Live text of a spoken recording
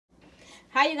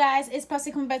Hi you guys, it's Pussy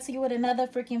coming back to you with another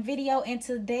freaking video. And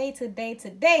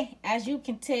today, as you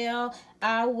can tell,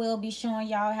 I will be showing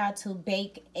y'all how to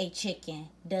bake a chicken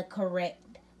the correct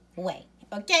way.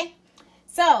 Okay,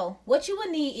 so what you will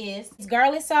need is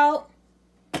garlic salt,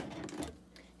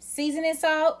 seasoning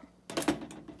salt,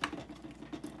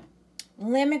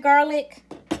 lemon garlic,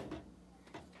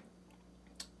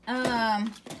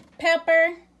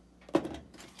 pepper,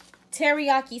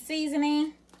 teriyaki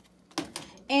seasoning.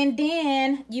 And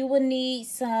then you will need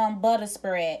some butter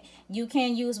spread. You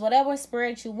can use whatever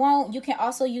spread you want. You can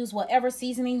also use whatever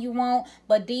seasoning you want.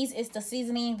 But these is the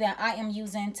seasoning that I am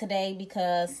using today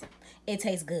because it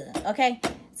tastes good. Okay.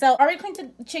 So I already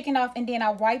cleaned the chicken off, and then I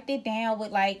wiped it down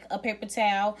with like a paper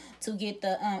towel to get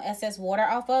the excess water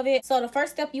off of it. So the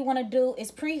first step you want to do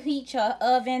is preheat your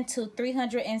oven to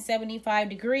 375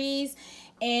 degrees.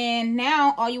 And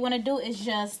now all you want to do is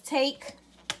just take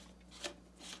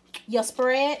your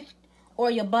spread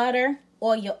or your butter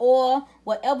or your oil,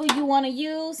 whatever you want to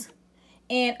use,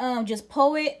 and just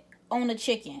pour it on the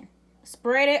chicken.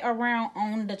 Spread it around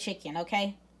on the chicken.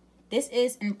 Okay, this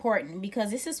is important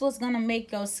because this is what's gonna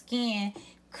make your skin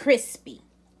crispy.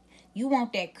 You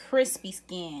want that crispy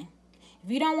skin.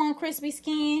 If you don't want crispy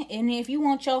skin, and if you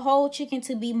want your whole chicken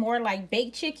to be more like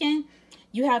baked chicken,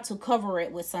 you have to cover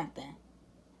it with something.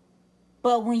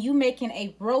 But when you're making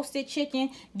a roasted chicken,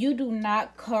 you do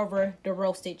not cover the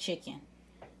roasted chicken.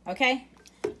 Okay?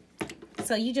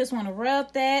 So you just want to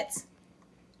rub that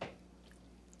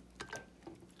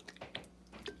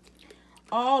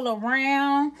all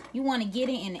around. You want to get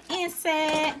it in the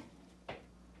inside.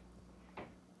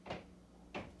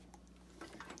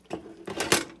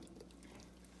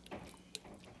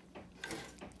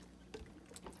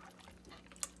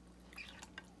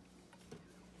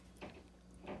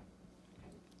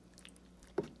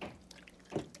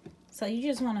 So you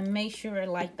just want to make sure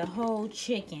like the whole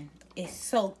chicken is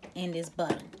soaked in this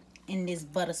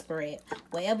butter spread,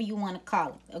 whatever you want to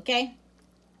call it. Okay.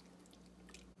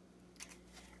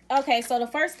 Okay, so the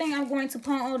first thing I'm going to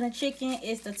put on the chicken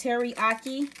is the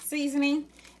teriyaki seasoning.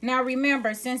 Now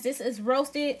remember, since this is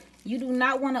roasted, you do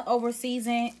not want to over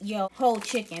season your whole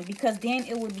chicken because then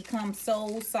it will become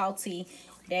so salty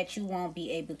that you won't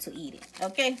be able to eat it.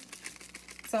 Okay,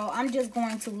 so I'm just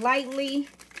going to lightly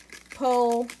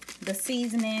pour the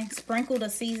seasoning, sprinkle the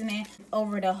seasoning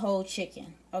over the whole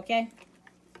chicken. Okay.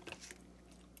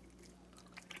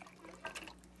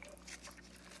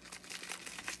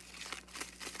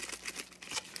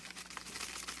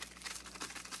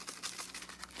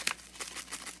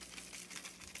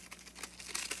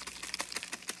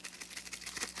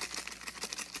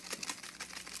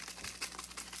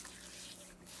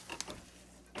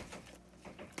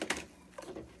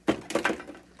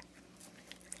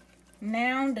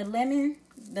 Now the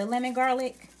lemon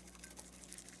garlic.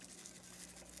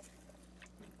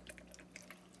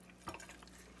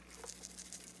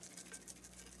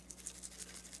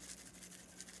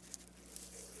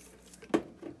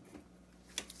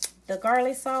 The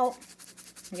garlic salt.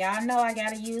 Y'all know I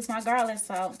gotta use my garlic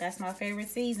salt. That's my favorite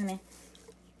seasoning.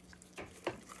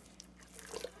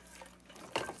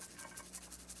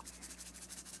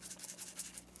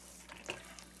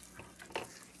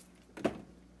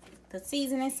 The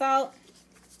seasoning salt.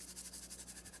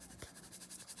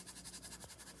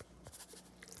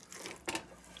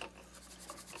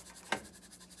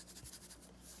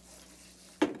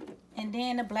 And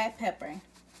then the black pepper.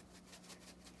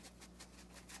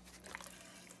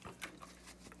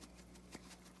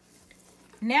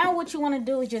 Now what you want to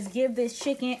do is just give this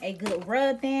chicken a good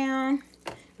rub down.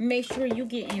 Make sure you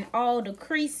get in all the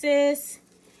creases.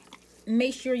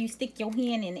 Make sure you stick your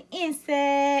hand in the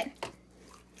inside,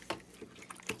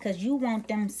 because you want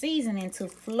them seasoning to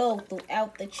flow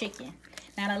throughout the chicken.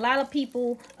 Now, a lot of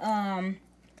people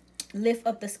lift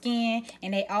up the skin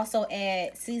and they also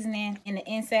add seasoning in the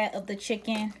inside of the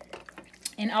chicken.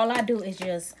 And all I do is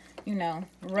just, you know,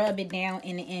 rub it down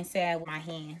in the inside with my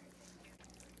hand.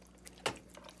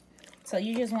 So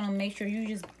you just want to make sure you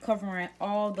just covering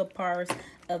all the parts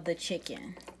of the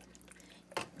chicken.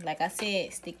 Like I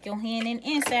said, stick your hand in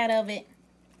the inside of it.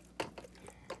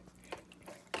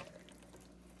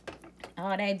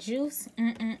 All that juice,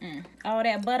 all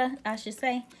that butter, I should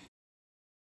say.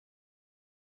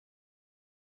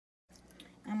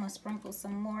 I'm going to sprinkle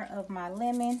some more of my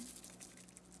lemon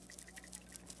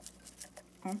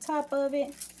on top of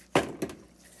it.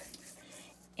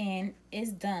 And it's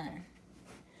done.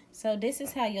 So this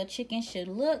is how your chicken should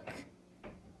look.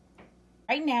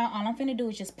 Right now, all I'm finna do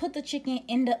is just put the chicken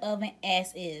in the oven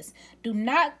as is. Do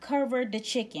not cover the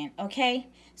chicken, okay?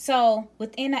 So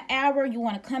within an hour, you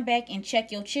want to come back and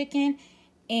check your chicken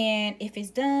And if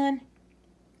it's done,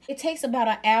 it takes about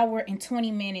an hour and 20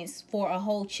 minutes for a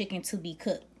whole chicken to be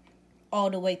cooked all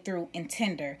the way through and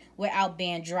tender without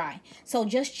being dry. So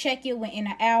just check it within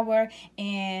an hour.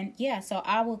 And yeah, so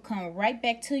I will come right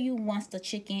back to you once the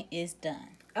chicken is done.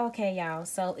 Okay, y'all,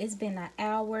 so it's been an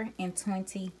hour and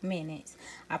 20 minutes.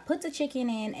 I put the chicken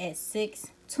in at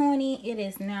 6:20. It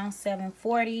is now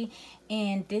 7:40,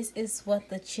 and this is what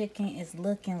the chicken is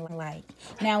looking like.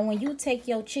 Now, when you take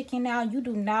your chicken out, you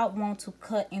do not want to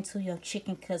cut into your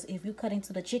chicken, because if you cut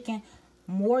into the chicken,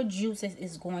 more juices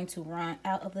is going to run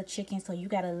out of the chicken. So you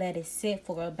got to let it sit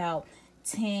for about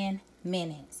 10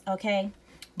 minutes, okay?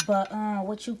 But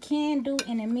what you can do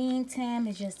in the meantime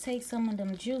is just take some of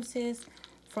them juices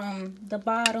from the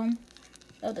bottom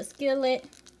of the skillet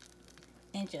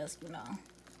and just, you know,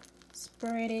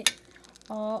 spread it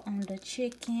all on the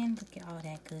chicken. Look at all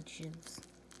that good juice.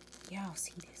 Y'all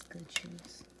see this good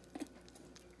juice.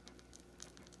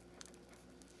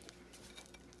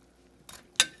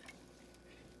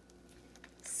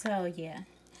 So yeah,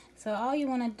 so all you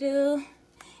want to do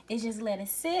is just let it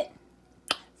sit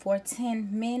for 10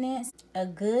 minutes. A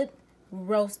good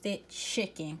roasted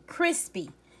chicken, crispy.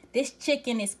 This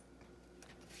chicken is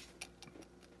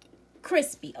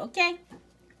crispy, okay?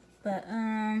 But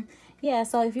yeah,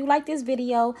 so if you like this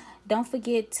video, don't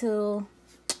forget to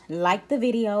like the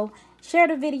video, share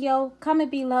the video,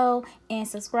 comment below, and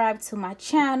subscribe to my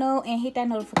channel, and hit that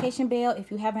notification bell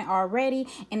if you haven't already.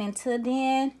 And until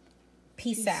then,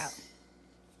 peace out.